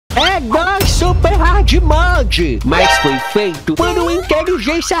É nóis, Super Hard Mod, mas foi feito por uma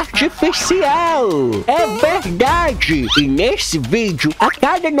inteligência artificial. É verdade. E nesse vídeo, a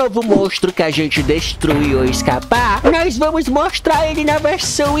cada novo monstro que a gente destruir ou escapar, nós vamos mostrar ele na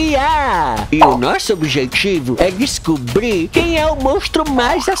versão IA. E o nosso objetivo é descobrir quem é o monstro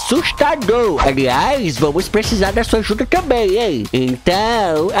mais assustador. Aliás, vamos precisar da sua ajuda também, hein?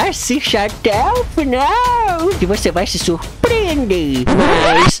 Então, assiste até o final, que você vai se surpreender.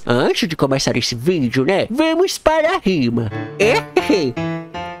 Mas antes de começar esse vídeo, né? Vamos para a rima.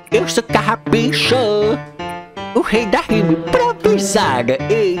 Eu sou Carrapicho, o rei da rima improvisada.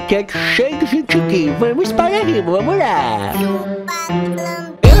 Eita, cheio de gente aqui. Vamos para a rima, vamos lá.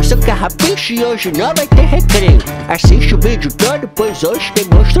 Eu sou Carrapicho e hoje não vai ter recreio. Assiste o vídeo todo, pois hoje tem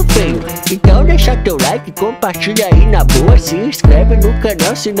monstro feio. Então deixa teu like, compartilha aí na boa. Se inscreve no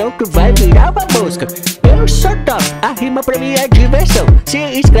canal, senão tu vai virar uma mosca. Eu sou top, a rima pra mim é diversão. Se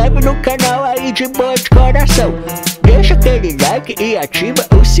inscreve no canal aí de boa de coração. Deixa aquele like e ativa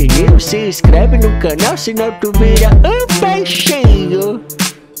o sininho. Se inscreve no canal, senão tu vira um peixinho.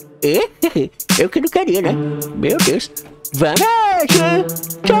 Eu que não queria, né? Meu Deus. Vamos!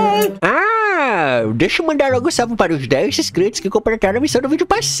 Deixa eu mandar logo um salve para os 10 inscritos que completaram a missão do vídeo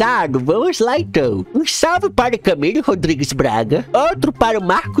passado. Vamos lá então. Um salve para Camille Rodrigues Braga, outro para o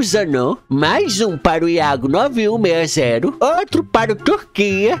Marcos Zanon, mais um para o Iago 9160, outro para o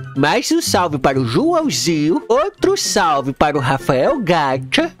Turquia, mais um salve para o Joãozinho, outro salve para o Rafael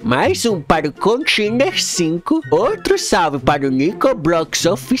Gacha, mais um para o Container 5, outro salve para o Nicoblox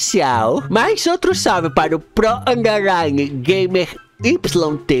Oficial, mais outro salve para o Pro Underline Gamer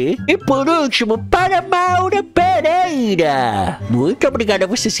YT e por último para Maura Pereira. Muito obrigado a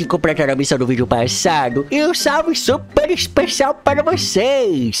vocês que completaram a missão do vídeo passado e um salve super especial para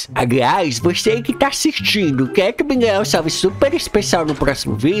vocês. Aliás, você que tá assistindo quer também ganhar um salve super especial no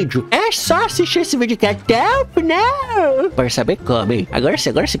próximo vídeo, é só assistir esse vídeo aqui até o final para saber como, hein? Agora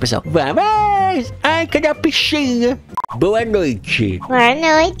sim pessoal, vamos! Ai, cadê a pichinha? Boa noite. Boa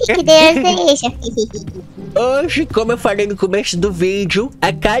noite, que Deus seja. Hoje, como eu falei no começo do vídeo,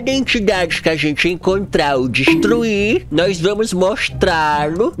 a cada entidade que a gente encontrar ou destruir, nós vamos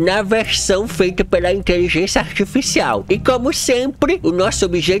mostrá-lo na versão feita pela inteligência artificial. E como sempre, o nosso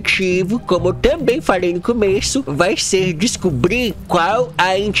objetivo, como eu também falei no começo, vai ser descobrir qual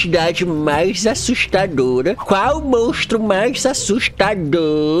a entidade mais assustadora, qual o monstro mais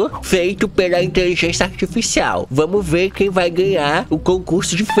assustador feito pela inteligência artificial. Vamos ver quem vai ganhar o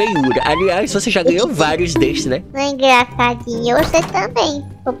concurso de feiura. Aliás, você já ganhou vários desses, né? Não é engraçadinho, você também,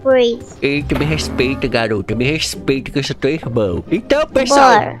 por isso. Eita, me respeita, garota, me respeita que eu sou teu irmão. Então,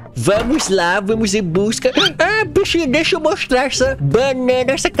 pessoal, vamos lá, vamos em busca. Bichinho, deixa eu mostrar essa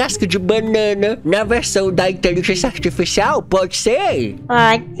banana, essa casca de banana na versão da inteligência artificial, pode ser?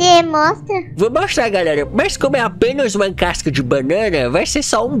 Pode ser, mostra. Vou mostrar, galera, mas como é apenas uma casca de banana, vai ser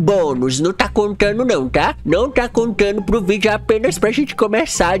só um bônus, não tá contando não, tá? Não tá contando pro vídeo, é apenas pra gente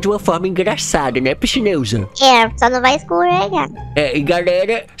começar de uma forma engraçada, né, Piscineusa? Só não vai escorregar. E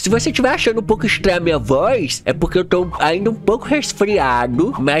galera, se você estiver achando um pouco estranha a minha voz, é porque eu tô ainda um pouco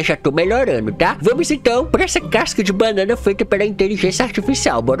resfriado, mas já tô melhorando, tá? Vamos então pra essa casca de banana feita pela inteligência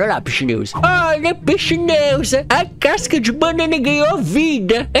artificial. Bora lá, Piscineusa. Olha, Piscineusa, a casca de banana ganhou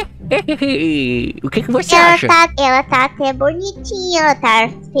vida. O que você acha? Ela tá até bonitinha, ela tá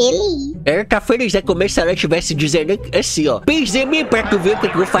feliz. Ela tá feliz, é como se ela estivesse dizendo assim, ó: pisa em mim pra tu ver o que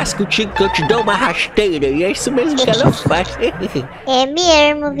eu faço contigo, que eu te dou uma rasteira. E é isso mesmo que ela faz. É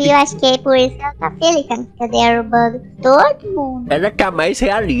mesmo, viu? Acho que é por isso que ela tá feliz, que ela tá derrubando todo mundo. Ela tá mais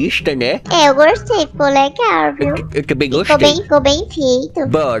realista, né? Eu gostei, ficou legal, viu? Eu também gostei. Ficou bem feito.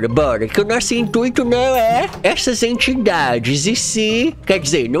 Bora, que o nosso intuito não é essas entidades, e se... Quer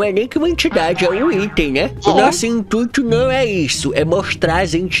dizer, não é nem que uma entidade, é um item, né? O nosso intuito não é isso, é mostrar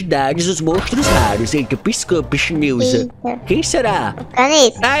as entidades, os monstros raros. Eita, piscou, Piscineusa. Quem será?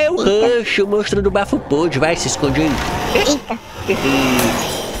 É o Rush, o monstro do bafo podre. Vai, se esconde aí. Eita.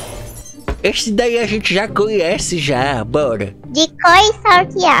 Esse daí a gente já conhece já, bora. De coi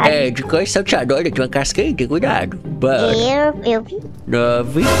salteado. De coi salteado. Olha, tem uma casca aí, tem cuidado. Bora. Eu vi.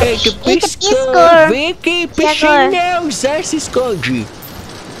 9. Eita, piscou. Vem aqui, Piscineusa, se esconde.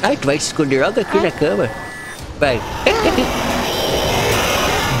 Ai, tu vai se esconder logo aqui na cama. Vai.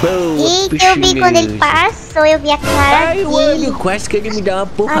 Boa, Eita, eu vi quando ele passou, eu vi a cara dele. Ai, o olho, quase que ele me dá uma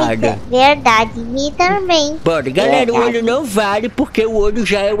porrada. Verdade, me também. Bora, galera, o olho não vale porque o olho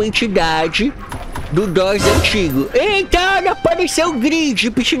já é uma entidade do DOS antigo. Eita, olha, apareceu o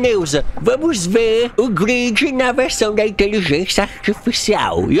grid, Piscineusa. Vamos ver o grid na versão da inteligência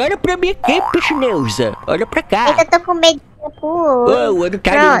artificial. E olha pra mim aqui, Piscineusa. Olha pra cá. Eu tô com medo. pro olho. Ô, o olho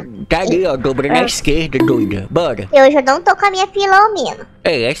tá ali, ó, dobrando à esquerda, doida. Bora. Hoje eu não tô com a minha Filomena.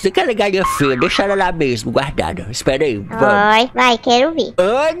 É, essa daqui é galinha feia, deixa ela lá mesmo, guardada. Espera aí, vamos. Vai, quero ver.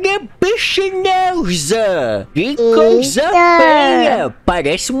 Olha, Piscineusa! Que coisa feia!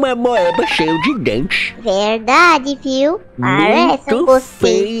 Parece uma moeba cheia de dentes. Verdade, viu? Parece, eu Muito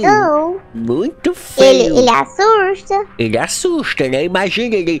gostei. feio. Muito feio. Ele assusta. Ele assusta, né?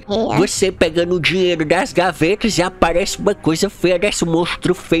 Imagina ele, você pegando o dinheiro das gavetas e aparece uma coisa feia desse, um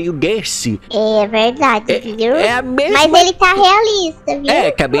monstro feio desse. É verdade, viu? É a mesma... Mas ele tá realista, viu? É,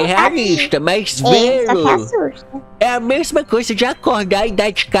 tá bem realista, mas só que vê-lo assusta. é a mesma coisa de acordar e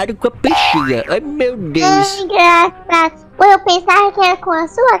dar de cara com a peixinha. Ai, meu Deus. Ai, graças. Pô, eu pensava que era com a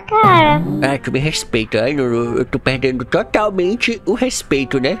sua cara. Ah, tu me respeita. Ai, eu tô perdendo totalmente o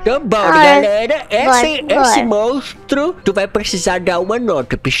respeito, né? Então, bora, galera. Esse monstro, tu vai precisar dar uma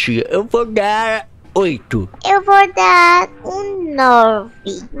nota, peixinha. Eu vou dar 8. Eu vou dar um 9.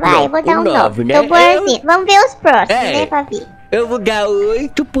 Vai, eu vou dar um 9, né? Tô boazinha. Vamos ver os próximos, né, pra ver. Eu vou dar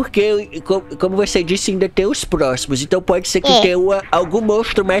 8 porque, como você disse, ainda tem os próximos. Então pode ser que tenha algum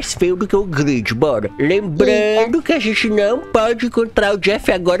monstro mais feio do que o grid. Bora. Lembrando que a gente não pode encontrar o Jeff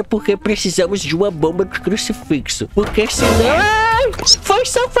agora porque precisamos de uma bomba de crucifixo. Porque senão... Ai, foi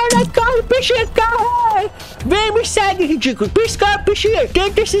só falar, corre, peixinha, corre! Vem, me segue, ridículo. Pisca, peixinha,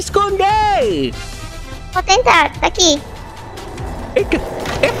 tenta se esconder. Vou tentar, tá aqui. Eita.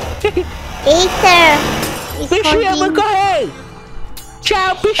 Peixinha, vou correr!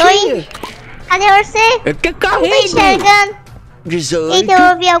 Tchau, peixinha! Oi? Cadê você? Eu tô correndo! Não tô enxergando! 18. Eita, eu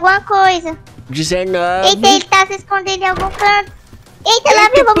ouvi alguma coisa! 19. Eita, ele tá se escondendo em algum canto! Eita, lá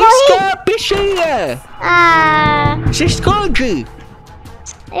eu vou morrer! Peixinha! Ah! Se esconde!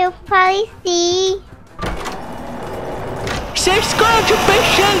 Eu faleci! Se esconde,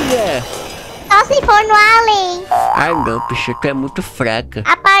 peixinha! Só se for no além! Ai não, peixinha, tu é muito fraca.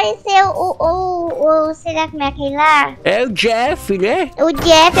 Apareceu será que é aquele lá? É o Jeff, né? O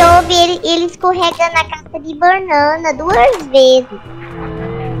Jeff, eu ouvi ele escorregando na casca de banana 2 vezes.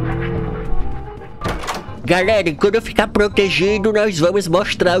 Galera, quando eu ficar protegido, nós vamos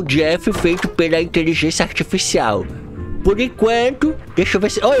mostrar o Jeff feito pela inteligência artificial. Por enquanto, deixa eu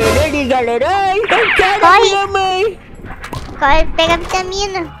ver se... Olha ele ali, galera! Ai, eu quero a minha mãe! Corre, pega a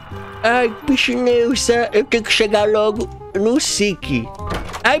vitamina. Ai, Piscineusa, eu tenho que chegar logo no SIC.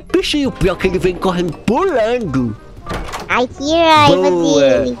 Ai, peixinho, pior que ele vem correndo pulando. Ai, que raiva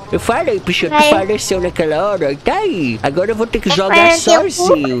dele. Eu falei, peixinho, tu faleceu naquela hora. Tá aí. Agora eu vou ter que jogar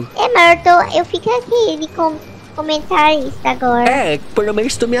sozinho. Mas eu fico aqui de comentar isso agora. É, pelo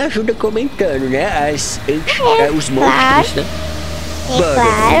menos tu me ajuda comentando, né? Os monstros, né? Bora.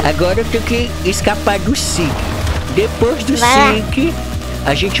 Claro. Agora eu tenho que escapar do SIC. Depois do SIC,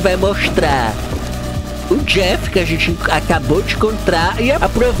 a gente vai mostrar o Jeff, que a gente acabou de encontrar. E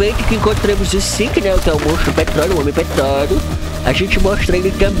aproveita que encontramos o SIC, né? Que é o monstro petróleo, o homem petróleo. A gente mostra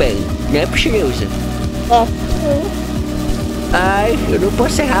ele também, né, Piscineusa? Ai, eu não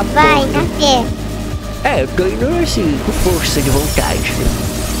posso errar. Vai, na fé. É, eu tô indo assim, com força de vontade.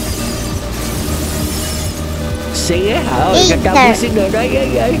 Sem errar, já tá buzinando. Ai,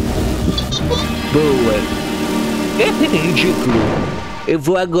 ai, ai. Boa. É ridículo. Eu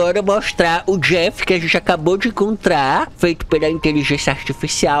vou agora mostrar o Jeff, que a gente acabou de encontrar, feito pela inteligência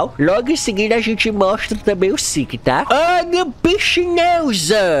artificial. Logo em seguida a gente mostra também o SIC, tá? Olha,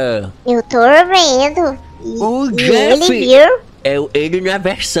 Piscineusa! Eu tô vendo. O Jeff... Ele viu? É ele na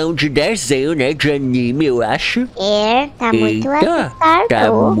versão de desenho, né? De anime, eu acho. É, tá muito assustador.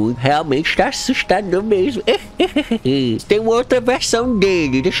 Tá muito, realmente tá assustador mesmo. Tem uma outra versão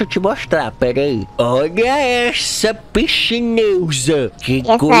dele, deixa eu te mostrar, peraí. Olha essa, Piscineusa. Que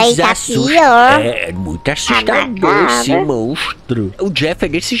essa coisa tá assustadora. É muito assustador esse monstro. O Jeff é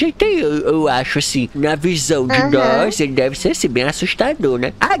desse jeito aí, eu acho assim. Na visão de nós, ele deve ser assim, bem assustador,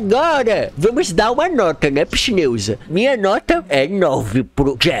 né? Agora, vamos dar uma nota, né, Piscineusa? Minha nota é 9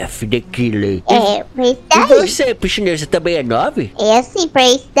 pro Jeff The Killer. É, pra isso daí. E você, Piscineusa, também é 9? É assim, pra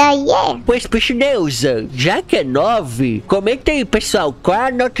isso daí é. Pois, Piscineusa, já que é 9, comenta aí, pessoal, qual é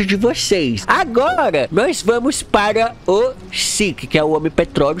a nota de vocês? Agora, nós vamos para o SIC, que é o homem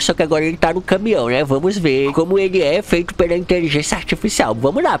petróleo, só que agora ele tá no caminhão, né? Vamos ver como ele é feito pela inteligência artificial.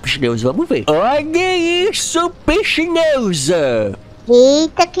 Vamos lá, Piscineusa, vamos ver. Olha isso, Piscineusa!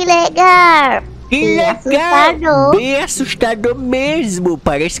 Eita, que legal! Que legal! Bem assustador mesmo.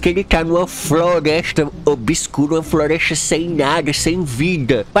 Parece que ele tá numa floresta obscura, uma floresta sem nada, sem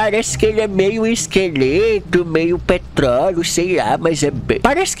vida. Parece que ele é meio esqueleto, meio petróleo, sei lá, mas é bem...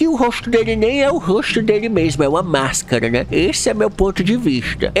 Parece que o rosto dele nem é o rosto dele mesmo, é uma máscara, né? Esse é meu ponto de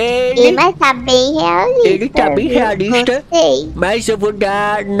vista. Mas tá bem realista. Ele tá bem realista, gostei. mas eu vou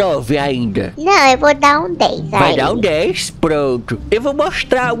dar 9 ainda. Não, eu vou dar um 10. Vai dar um 10? Pronto. Eu vou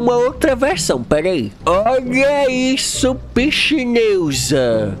mostrar uma outra versão, peraí. Olha isso,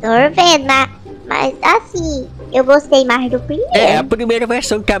 Pichineusa. Tô vendo, mas assim, eu gostei mais do primeiro. A primeira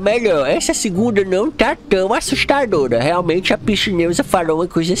versão tá melhor. Essa segunda não tá tão assustadora. Realmente a Pichineusa falou uma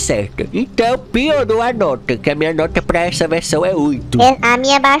coisa certa. Então piorou a nota, que a minha nota pra essa versão é 8. A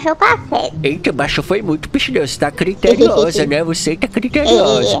minha baixou pra 7. Eita, baixou foi muito, Pichineusa. Você tá criteriosa, né? Você tá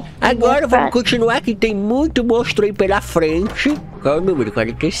criteriosa. Agora vamos continuar, que tem muito monstro aí pela frente. Qual é o número?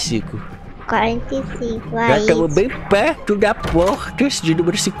 45. 45, já estamos bem perto da porta de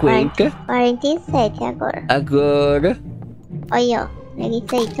número 50. 47 agora. Agora. Olha, ó. Ele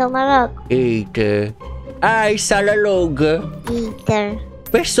sei, toma logo. Eita. Ai, sala longa. Eita.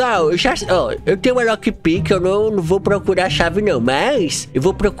 Pessoal, eu tenho uma lockpick, eu não vou procurar a chave não, mas eu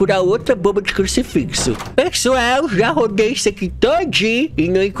vou procurar outra bomba de crucifixo. Pessoal, já rodei isso aqui todinho e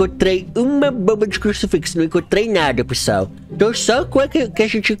não encontrei uma bomba de crucifixo, não encontrei nada, pessoal. Tô só com a que a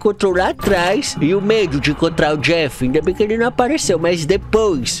gente encontrou lá atrás e o medo de encontrar o Jeff. Ainda bem que ele não apareceu, mas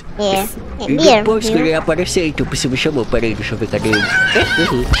depois... depois que ele aparecer, então o PC me chamou, peraí, deixa eu ver, cadê ele?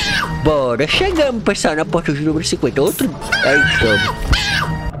 Bora, chegamos, pessoal, na porta de número 50. Outro... Aí, toma.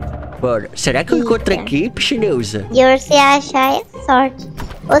 Bora. Será que eu encontro aqui, Pichineusa? E você achar é sorte.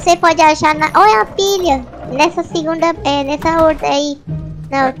 Você pode achar na... Olha a pilha. Nessa segunda... nessa outra aí.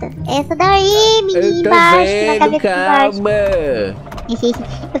 Na outra. Essa daí, menina, embaixo. Na cabeça calma.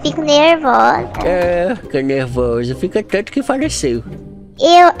 Eu fico nervosa. Fica nervosa. Fica tanto que faleceu.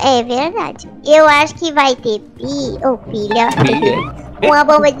 É verdade. Eu acho que vai ter pilha. Uma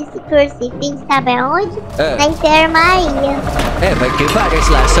bomba de crucifixo, sabe aonde? Na enfermaria. Vai ter várias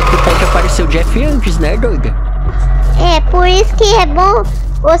lá, só que pode aparecer o Jeff antes, né, doida? Por isso que é bom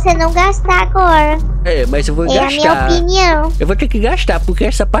você não gastar agora. Mas eu vou gastar. É a minha opinião. Eu vou ter que gastar, porque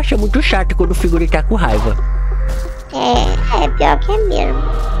essa parte é muito chata quando o figurino tá com raiva. Pior que é mesmo.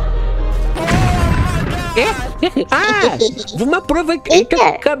 Vamos aproveitar.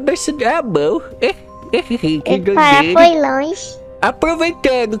 Eita, cabeça da mão. Que doideira. Foi longe.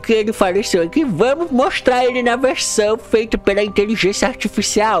 Aproveitando que ele faleceu aqui, vamos mostrar ele na versão feita pela inteligência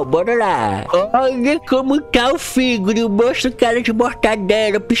artificial. Bora lá. Olha como tá o figure, o monstro cara de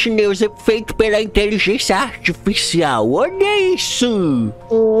mortadela, Pichineusa, feito pela inteligência artificial. Olha isso.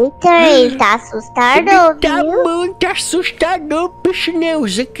 Eita, ele tá assustador, tá muito assustador,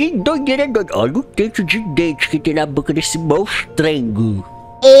 Pichineusa. Que doideira, doideira. Olha o tanto de dente que tem na boca desse monstrengo.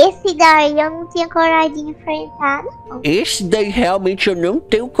 Esse daí eu não tinha coragem de enfrentar, não. Esse daí realmente eu não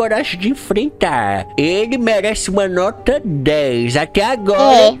tenho coragem de enfrentar. Ele merece uma nota 10. Até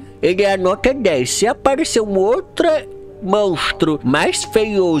agora, ele é a nota 10. Se aparecer um outro monstro mais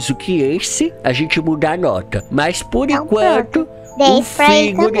feioso que esse, a gente muda a nota. Mas por enquanto... O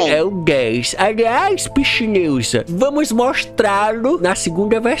figure é o 10. Aliás, Pichineusa, vamos mostrá-lo na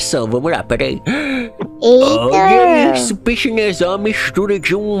segunda versão. Vamos lá, peraí. Olha isso, Pichineusa, é uma mistura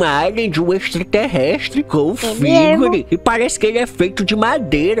de um alien, de um extraterrestre com o figure. E parece que ele é feito de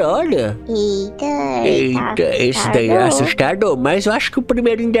madeira, olha. Eita, esse daí é assustador. Mas eu acho que o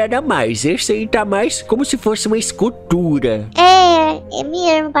primeiro ainda era mais. Esse aí tá mais como se fosse uma escultura. É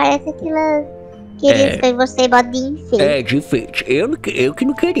mesmo, parece aquilo... que você bota de enfeite. De enfeite. Eu que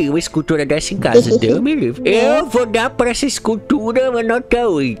não queria uma escultura dessa em casa. Deus me livre. Eu vou dar pra essa escultura uma nota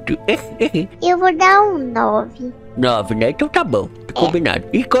 8. Eu vou dar um 9. 9, né? Então tá bom. Combinado.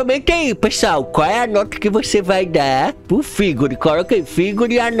 E comenta aí, pessoal. Qual é a nota que você vai dar pro figure? Coloca aí,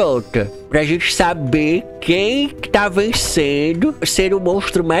 figure e a nota. Pra gente saber quem tá vencendo ser o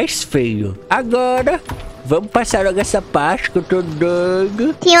monstro mais feio. Agora... vamos passar logo essa parte que eu tô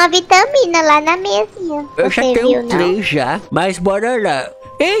doido. Tinha uma vitamina lá na mesinha. Eu já tenho 3 já, mas bora lá.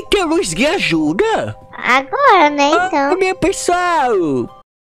 Eita, Luz Guia ajuda? Agora, né, então. Olha, pessoal.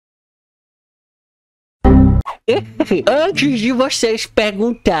 Antes de vocês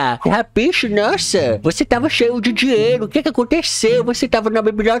perguntar, Rapicho, nossa, você tava cheio de dinheiro, o que aconteceu? Você tava na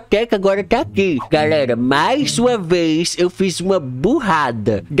biblioteca, agora tá aqui. Galera, mais uma vez eu fiz uma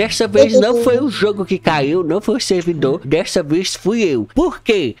burrada. Dessa vez não foi o jogo que caiu, não foi o servidor, dessa vez fui eu. Por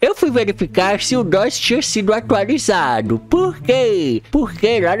quê? Eu fui verificar se o DOS tinha sido atualizado. Por quê?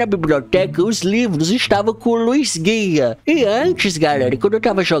 Porque lá na biblioteca os livros estavam com luz guia. E antes, galera, quando eu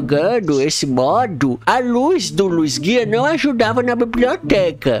tava jogando esse modo, a luz do luz guia não ajudava na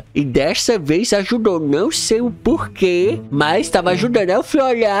biblioteca. E dessa vez ajudou, não sei o porquê, mas estava ajudando. Eu fui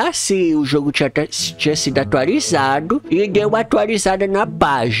olhar se o jogo tinha sido atualizado e deu uma atualizada na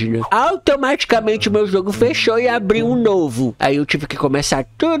página. Automaticamente meu jogo fechou e abriu um novo. Aí eu tive que começar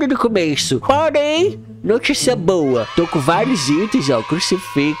tudo do começo. Porém, notícia boa, tô com vários itens, ó,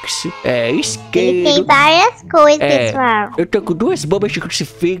 crucifixo, isqueiro. Ele tem várias coisas, pessoal. Eu tô com 2 bombas de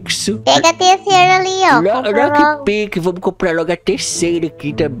crucifixo. Pega a terceira ali, ó. Rock Pick, vamos comprar logo a terceira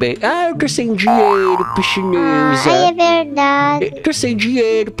aqui também. Ah, eu tô sem dinheiro, Pichineusa. É verdade. Eu tô sem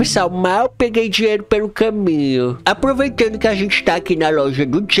dinheiro, pessoal, mal peguei dinheiro pelo caminho. Aproveitando que a gente tá aqui na loja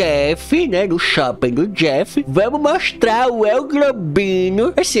do Jeff, né, no shopping do Jeff, vamos mostrar o El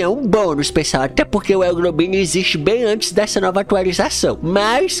Globino. Assim, é um bônus, pessoal, até porque o El Globino existe bem antes dessa nova atualização.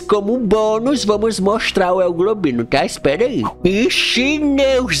 Mas, como um bônus, vamos mostrar o El Globino, tá? Espera aí.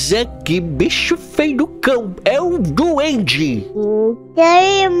 Pichineusa, que bicho feio do cão. É um duende.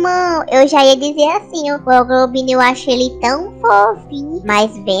 Então, irmão, eu já ia dizer assim, o El Globino, eu acho ele tão fofinho.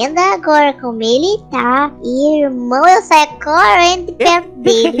 Mas vendo agora como ele tá, irmão, eu saio correndo de perto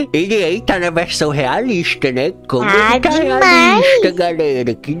dele. Ele aí tá na versão realista, né? Como Ah, ele tá demais. realista,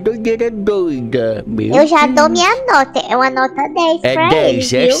 galera. Que doideira doida. Meu Eu já Deus. dou minha nota, é uma nota 10 É pra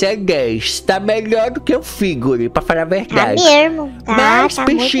 10, ele, viu? essa é 10. Tá melhor do que o Figure, pra falar a Tá verdade. mesmo, tá, Mas, tá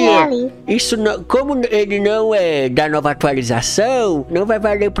muito Peixinho, realista. isso não, como ele não é da nova atualização, não vai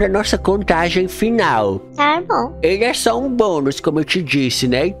valer pra nossa contagem final. Tá bom. Ele é só um bônus, como eu te disse,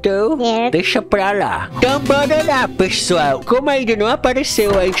 né? Então, Certo. deixa pra lá. Então, bora lá, pessoal. Como ainda não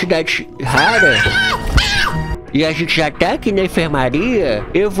apareceu a entidade rara, e a gente já tá aqui na enfermaria,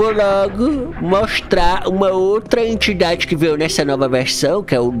 eu vou logo mostrar uma outra entidade que veio nessa nova versão,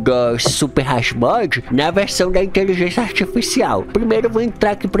 que é o DOS Super Hash Mod, na versão da inteligência artificial. Primeiro eu vou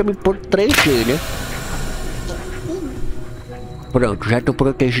entrar aqui pra me pôr 3G, né? Pronto, já tô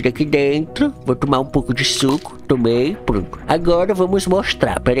protegido aqui dentro. Vou tomar um pouco de suco. Tomei, pronto. Agora vamos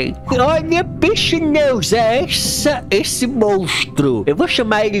mostrar, peraí. Olha, Pichineusa, esse monstro. Eu vou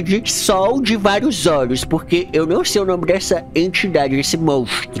chamar ele de Sol de Vários Olhos, porque eu não sei o nome dessa entidade, esse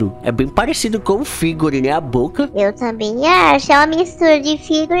monstro. É bem parecido com o Figure, né? A boca. Eu também acho, é uma mistura de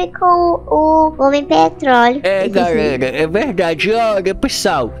Figure com o Homem Petróleo. É, galera, é verdade. Olha,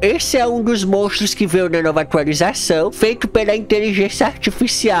 pessoal, esse é um dos monstros que veio na nova atualização, feito pela inteligência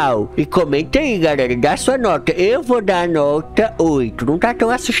artificial. E comenta aí, galera, dá sua nota. Eu vou dar a nota 8, não tá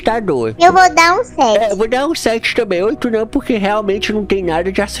tão assustador. Eu vou dar um 7. Eu vou dar um 7 também. 8 não, porque realmente não tem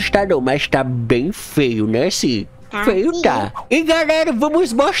nada de assustador, mas tá bem feio, né, Sim? Feio sim. tá. E galera,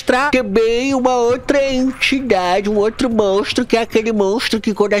 vamos mostrar também uma outra entidade, um outro monstro, que é aquele monstro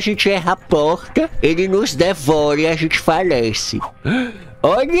que quando a gente erra a porta, ele nos devora e a gente falece.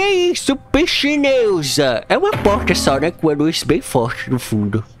 Olha isso, Pichineusa. É uma porta só, né? Com a luz bem forte no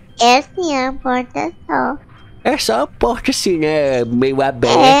fundo. É sim, é uma porta só. É só uma porta assim, né? Meio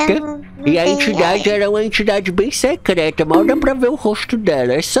aberta. E a entidade era uma entidade bem secreta. Mal dá pra ver o rosto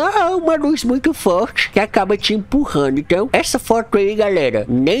dela. É só uma luz muito forte que acaba te empurrando. Então, essa foto aí, galera,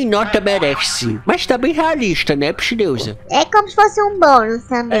 nem nota merece. Mas tá bem realista, né, Pichineusa? É como se fosse um bônus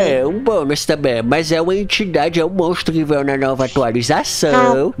também. É, um bônus também. Mas é uma entidade, é um monstro que veio na nova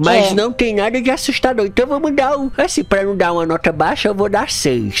atualização. Mas não tem nada de assustador. Então vamos dar um... Assim, pra não dar uma nota baixa, eu vou dar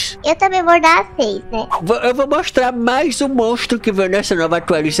 6. Eu também vou dar 6, né? Eu vou mostrar mais um monstro que veio nessa nova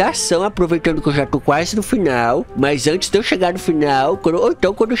atualização, aproveitando que eu já tô quase no final. Mas antes de eu chegar no final, ou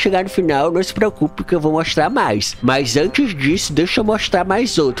então quando eu chegar no final, não se preocupe que eu vou mostrar mais. Mas antes disso, deixa eu mostrar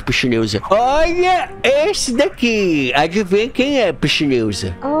mais outro, Pichineusa. Olha esse daqui. Adivinha quem é,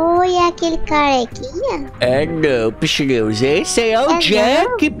 Pichineusa? Oi, é aquele carequinha? É não, Pichineusa. Esse aí é o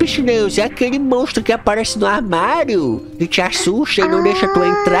Jack, Pichineusa. É aquele monstro que aparece no armário e te assusta e não deixa tu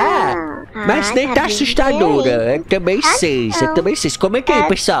entrar. Mas nem tá assustadora. Eu também sei, eu também sei. Comenta aí,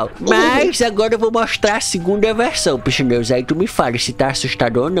 pessoal. Mas agora eu vou mostrar a segunda versão, Piscineusa. Aí tu me fala se tá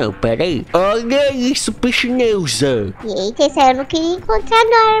assustador ou não. Pera aí. Olha isso, Piscineusa. Eita, esse aí eu não queria encontrar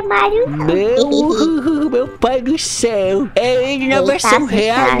no armário, não. Meu pai do céu. É ele na Ele tá versão assustador.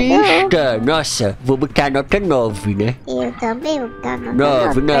 realista. Nossa, vou botar nota 9, né? Eu também vou botar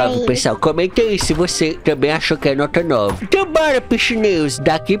nota 9, pessoal. Comenta aí se você também achou que é nota 9. Então bora, Piscineusa.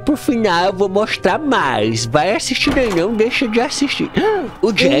 Daqui pro final eu vou mostrar mais. Vai assistindo aí, não deixa de assistir.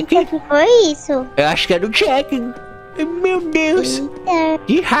 O Jack? Eita, que foi isso? Eu acho que era o Jack. Meu Deus. Eita.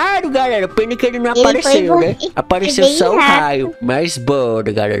 Que raro, galera. Pena que ele não Ele apareceu, foi né? bem Apareceu só o rápido. raio. Mas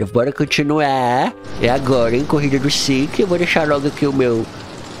bora, galera. Bora continuar. É agora, hein? Corrida do SIC. Eu vou deixar logo aqui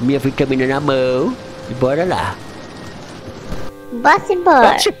minha vitamina na mão. E bora lá. Bora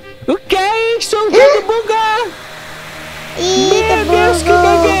embora. O que é isso? O jogo bugou. Eita, Meu Deus, que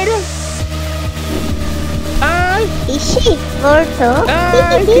doideira. Ai, Ixi, voltou.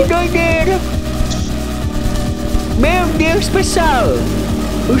 ai, que doideira. Meu Deus, pessoal.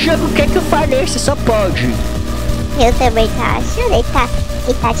 O jogo quer que eu faleça, só pode. Eu também tá achando, ele tá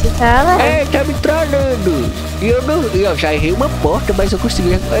te trolando. É, tá me trollando. E eu já errei uma porta, mas eu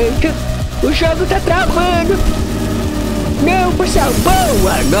consegui. Eita, o jogo tá travando. Não, pessoal,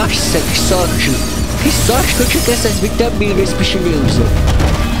 boa. Nossa, que sorte. Que sorte que eu tinha essas vitaminas, Piscineusa.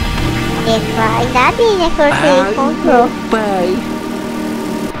 Ainda bem, né, que você encontrou. Pai.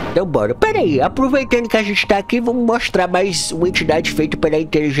 Então bora. Pera aí, aproveitando que a gente tá aqui, vamos mostrar mais uma entidade feita pela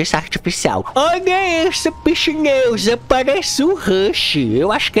inteligência artificial. Olha essa, Piscineusa, parece um Rush.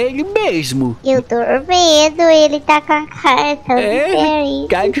 Eu acho que é ele mesmo. Eu tô vendo, ele tá com a cara tão diferente.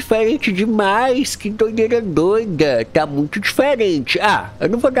 Tá diferente demais. Que doideira doida. Tá muito diferente. Ah, eu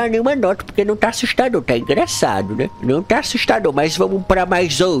não vou dar nenhuma nota porque não tá assustador. Tá engraçado, né? Não tá assustador, mas vamos pra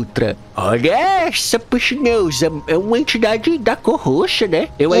mais outra. Olha essa, Piscineusa. É uma entidade da cor roxa, né?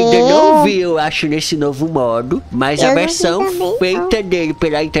 Eu ainda não vi, eu acho, nesse novo modo. Mas a versão feita dele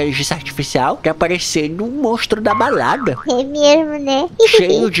pela inteligência artificial tá parecendo um monstro da balada. É mesmo, né?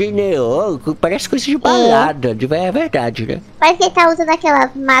 Cheio de neon. Parece coisa de balada. É verdade, né? Mas você tá usando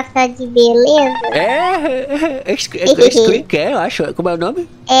aquelas máscaras de beleza? É skincare, eu acho. Como é o nome?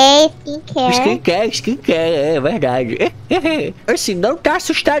 É, Skincare, é verdade. Assim, não tá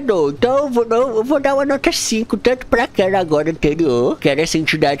assustador. Então eu vou dar uma nota 5, tanto pra aquela agora anterior, que era essa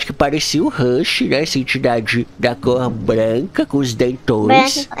entidade que parecia o Rush, né? Essa entidade da cor branca, com os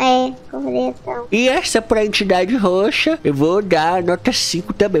dentões. Correção. E essa pra entidade roxa, eu vou dar nota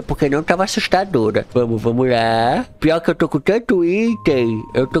 5 também, porque não tava assustadora. Vamos lá. Pior que eu tô com tanto item.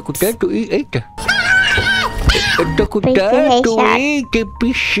 Eita. Eu tô com tanto item,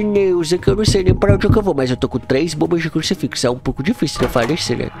 Piscineusa, que eu não sei nem pra onde eu vou. Mas eu tô com 3 bombas de crucifixo. É um pouco difícil de eu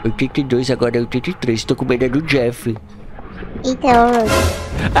falecer, né? 82, agora é 83. Tô com medo do Jeff. Então...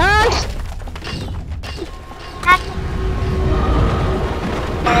 Ai! Vai.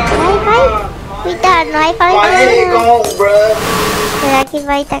 Cuidado, não vai falar não. Será que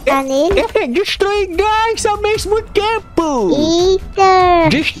vai tacar nele? Destruir 2 ao mesmo tempo! Eita!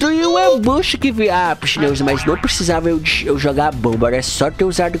 Destruiu o ambush que vi. Ah, Piscineusa, mas não precisava eu jogar a bomba. Era só ter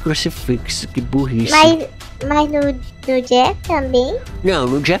usado o crucifixo. Que burrice. Mas no Jeff também? Não,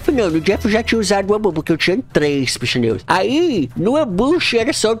 no Jeff não. No Jeff eu já tinha usado uma bomba, porque eu tinha 3, Piscineusa. Aí, no ambush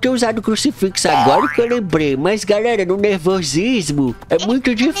era só eu ter usado o crucifixo. Agora que eu lembrei. Mas, galera, no nervosismo é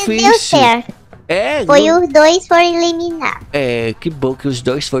muito difícil. Deu certo. Os 2 foram eliminados. É, que bom que os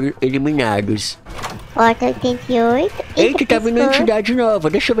 2 foram eliminados. Porta 88. Eita, tá vindo uma entidade nova.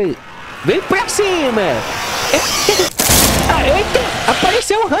 Deixa eu ver. Vem pra cima! Eita!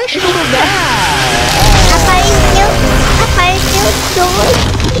 Apareceu um Rush no lugar! Apareceu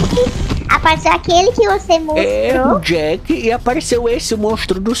 2. Apareceu aquele que você mostrou. É, o Jack. E apareceu esse, o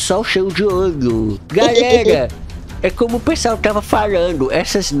monstro do sol cheio de olho. Galera, é como o pessoal tava falando.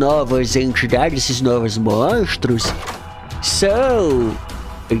 Essas novas entidades, esses novos monstros são...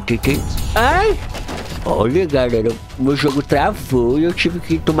 Ai! Olha, galera, meu jogo travou e eu tive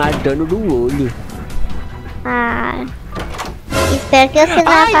que tomar dano no olho. Ah, espero que você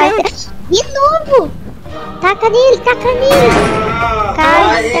não apareça. De novo! Taca nele!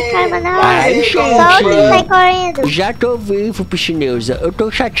 Calma, não. Ai, gente, solta e sai correndo. Já tô vivo, Piscineusa. Eu tô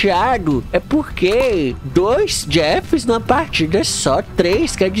chateado. É porque 2 Jeffs numa partida só,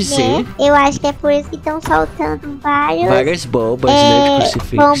 3, quer dizer. Eu acho que é por isso que estão soltando várias bombas, né, de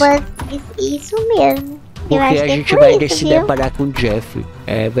crucifixo. Bombas, isso mesmo. Porque a gente vai se deparar com o Jeff.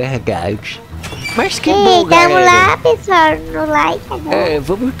 É verdade. Mas que bom, galera. Vamos lá, pessoal, no like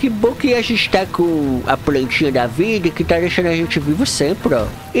agora. Que bom que a gente tá com a plantinha da vida que tá deixando a gente vivo sempre, ó.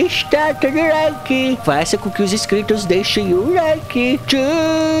 Estátua de like. Faça com que os inscritos deixem o like.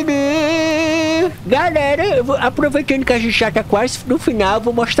 Galera, aproveitando que a gente já tá quase no final,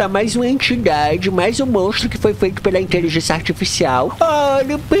 vou mostrar mais uma entidade, mais um monstro que foi feito pela inteligência artificial.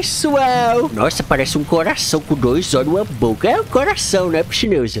 Olha, pessoal. Nossa, parece um coração com 2 olhos e uma boca. É um coração, né,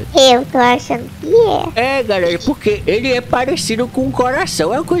 Piscineusa? Eu tô achando que é. Galera, porque ele é parecido com um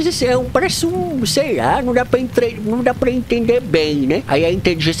coração. É uma coisa assim, parece um, sei lá, não dá pra entender bem, né? Aí a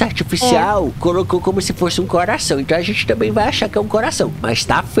inteligência artificial colocou como se fosse um coração. Então a gente também vai achar que é um coração. Mas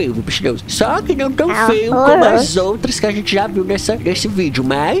tá feio, viu, Piscineusa? Só que não tão feio como as outras que a gente já viu nesse vídeo.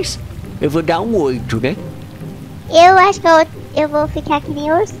 Mas eu vou dar um 8, né? Eu acho que eu vou ficar que nem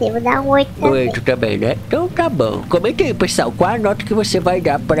você, vou dar um 8 também. 8 também, né? Então tá bom. Comenta aí, pessoal, qual a nota que você vai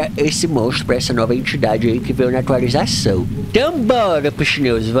dar para esse monstro, para essa nova entidade aí que veio na atualização. Então bora,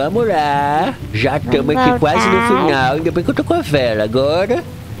 Piscineus, vamos lá. Já estamos aqui quase no final, ainda bem que eu tô com a vela. Agora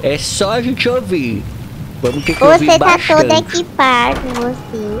é só a gente ouvir. Vamos ter que ouvir bastante. Você tá todo equipado,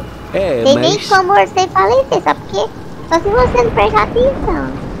 você. Tem nem como você falecer, só se você não prestar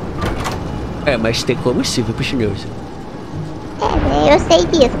atenção. Mas tem como sim, viu, Piscineus? Eu sei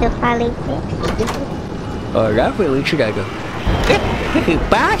disso que eu falei sempre. Olha, veio a entidade, ó.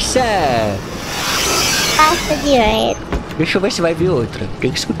 Passa! Passa direto. Deixa eu ver se vai vir outra. Tem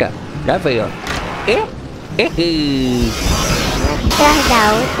que escutar. Já veio, ó.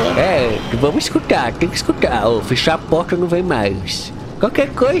 Vamos escutar, tem que escutar. Ó, fechar a porta não vem mais. Qualquer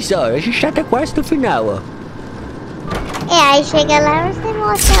coisa, ó, a gente já tá quase no final, ó. Aí chega lá e você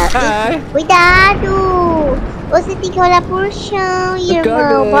mostra. Cuidado! Você tem que olhar pro chão,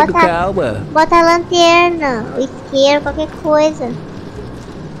 irmão. Calma. Bota a lanterna, o isqueiro, qualquer coisa.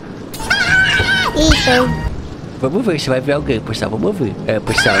 Isso. Vamos ver se vai ver alguém, pessoal. Vamos ver.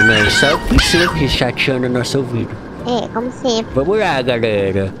 Pessoal, não, só o piscina aqui chateando o nosso ouvido. Como sempre. Vamos lá,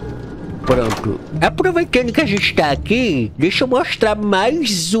 galera. Pronto. Aproveitando que a gente tá aqui, deixa eu mostrar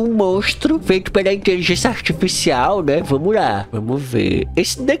mais um monstro feito pela inteligência artificial, né? Vamos lá. Vamos ver.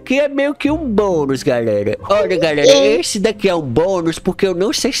 Esse daqui é meio que um bônus, galera. Olha, galera, esse daqui é um bônus porque eu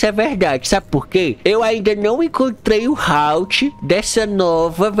não sei se é verdade. Sabe por quê? Eu ainda não encontrei o route dessa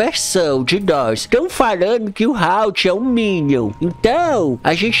nova versão de DOS. Estão falando que o route é um Minion. Então,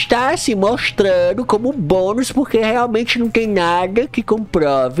 a gente tá assim mostrando como bônus porque realmente não tem nada que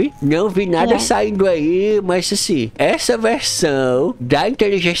comprove. Não vi nada saindo aí, mas assim, essa versão da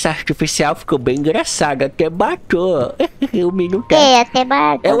inteligência artificial ficou bem engraçada, até bateu. O Minion tá. Até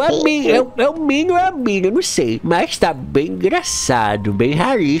bateu. É o Minion, não sei, mas tá bem engraçado, bem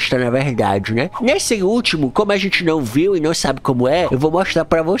realista na verdade, né? Nesse último, como a gente não viu e não sabe como é, eu vou mostrar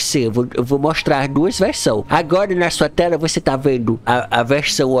pra você, eu vou mostrar duas versões. Agora na sua tela você tá vendo a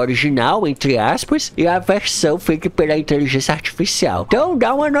versão original, entre aspas, e a versão feita pela inteligência artificial. Então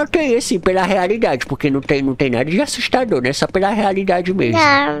dá uma nota aí, assim, pela realidade, porque não tem nada de assustador, né? Só pela realidade mesmo.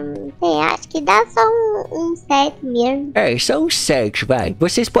 Não, acho que dá só um 7 mesmo. Só um 7, vai.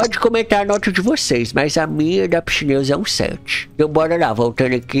 Vocês podem comentar a nota de vocês, mas a minha da Piscineusa é um 7. Então bora lá,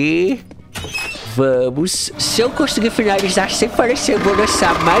 voltando aqui. Vamos. Se eu conseguir finalizar sem parecer, eu vou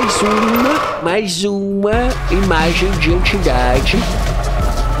lançar mais uma imagem de entidade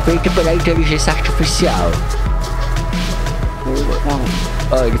feita pela inteligência artificial.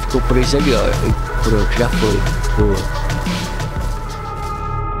 Ó, ele ficou preso ali, ó. Pronto, já foi. Boa.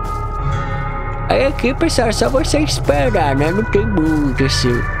 Aí aqui, pessoal, é só você esperar, né? Não tem muito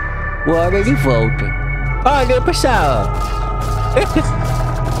assim. Uma hora ele volta. Olha, pessoal.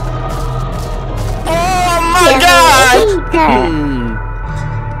 Oh my God!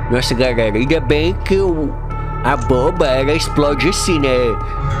 Nossa, galera, ainda bem que a bomba, ela explode assim, né?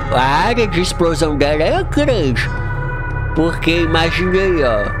 A área de explosão dela é grande. Porque imagina aí,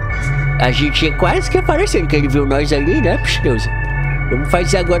 ó. A gente ia quase que aparecendo, que ele viu nós ali, né, Piscineusa? Vamos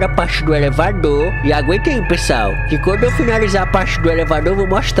fazer agora a parte do elevador. E aguenta aí, pessoal, que quando eu finalizar a parte do elevador, eu vou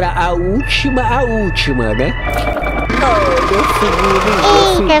mostrar a última, né?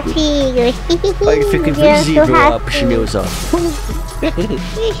 Oh, meu filho. Eita, filho. Olha, ele fica invisível, ó, Piscineusa, ó.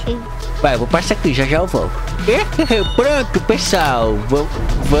 Vai, eu vou passar aqui, já eu volto. Pronto, pessoal.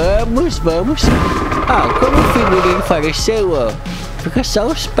 Vamos. Ah, como o filho dele faleceu, ó. Fica só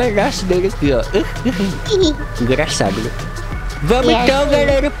os pedaços dele aqui, ó. Engraçado, né? Vamos então,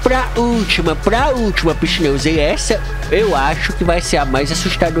 galera, pra última, Piscineusa. E essa, eu acho que vai ser a mais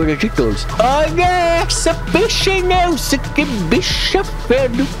assustadora de todos. Olha essa, Piscineusa, que bicha feia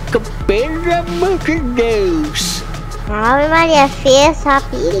do cão, pelo amor de Deus. Ave Maria, feia, só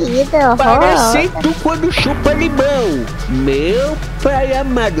apelido. Parece tu quando chupa limão. Meu pai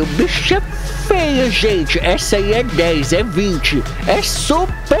amado, bicha feia, gente. Essa aí é 10, é 20. É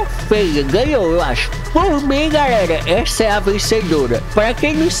super feia. Ganhou, eu acho. Por mim, galera, essa é a vencedora. Para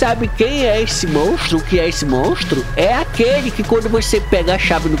quem não sabe quem é esse monstro, o que é esse monstro, é aquele que quando você pega a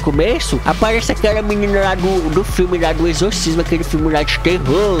chave no começo, aparece aquela menina lá do filme lá do exorcismo, aquele filme lá de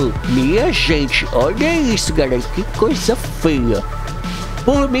terror. Minha gente, olha isso, galera. Que coisa feia.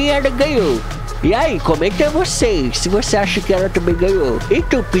 Por mim, ela ganhou. E aí, comenta vocês, se você acha que ela também ganhou. E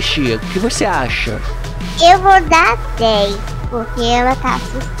tu, Pixinha, o que você acha? Eu vou dar 10, porque ela tá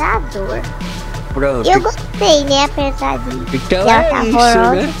assustadora. Pronto. Eu gostei, né, apesar de então ela é tá isso,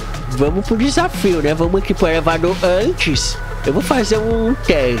 horrorosa. né? Vamos pro desafio, né? Vamos aqui pro elevador antes. Eu vou fazer um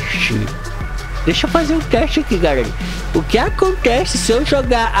teste. Deixa eu fazer um teste aqui, galera. O que acontece se eu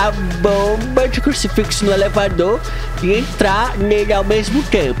jogar a bomba de crucifixo no elevador e entrar nele ao mesmo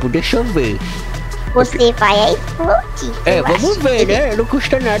tempo? Deixa eu ver. Você vai explodir. eu Vamos acho. ver, né? Não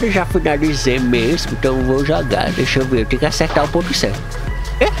custa nada, eu já finalizei mesmo, então eu vou jogar. Deixa eu ver, eu tenho que acertar o ponto certo.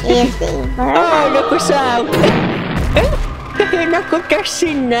 Olha, pessoal. Não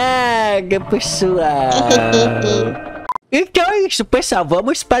acontece nada, pessoal. Então é isso, pessoal.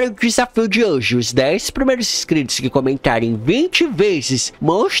 Vamos para o desafio de hoje. Os 10 primeiros inscritos que comentarem 20 vezes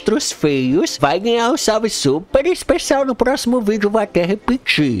monstros feios vai ganhar um salve super especial no próximo vídeo. Vou até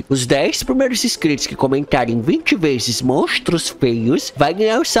repetir. Os 10 primeiros inscritos que comentarem 20 vezes monstros feios vai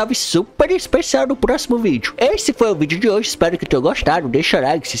ganhar um salve super especial no próximo vídeo. Esse foi o vídeo de hoje. Espero que tenham gostado. Deixa o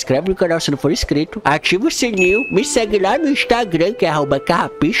like, se inscreve no canal se não for inscrito. Ativa o sininho. Me segue lá no Instagram, que é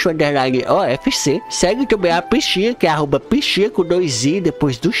 @carrapixo_OFC. Segue também a Pixinha, que é Pixinha com 2i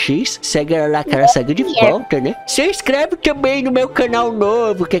depois do X. Segue ela lá que ela segue de volta, né? Se inscreve também no meu canal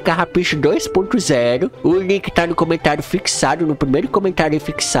novo, que é Carrapicho 2.0. O link tá no comentário fixado, no primeiro comentário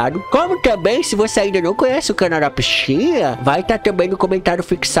fixado. Como também, se você ainda não conhece o canal da Pixinha, vai estar também no comentário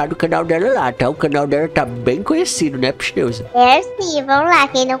fixado o canal dela lá, tá? O canal dela tá bem conhecido, né, Pixineusa? Sim, vamos lá.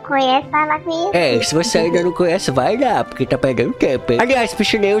 Quem não conhece, vai lá conhecer. Se você ainda não conhece, vai lá, porque tá perdendo tempo, hein? Aliás,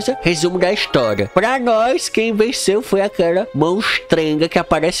 Pixineusa, resumo da história. Pra nós, quem venceu foi aquela monstrenga que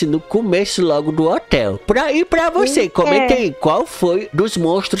aparece no começo logo do hotel. Pra você, comenta aí qual foi dos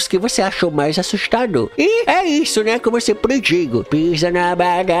monstros que você achou mais assustador. E é isso, né? Como eu sempre digo, pisa na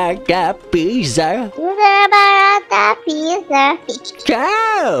barata, pisa. Pisa barata, pisa.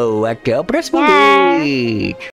 Tchau, até o próximo vídeo.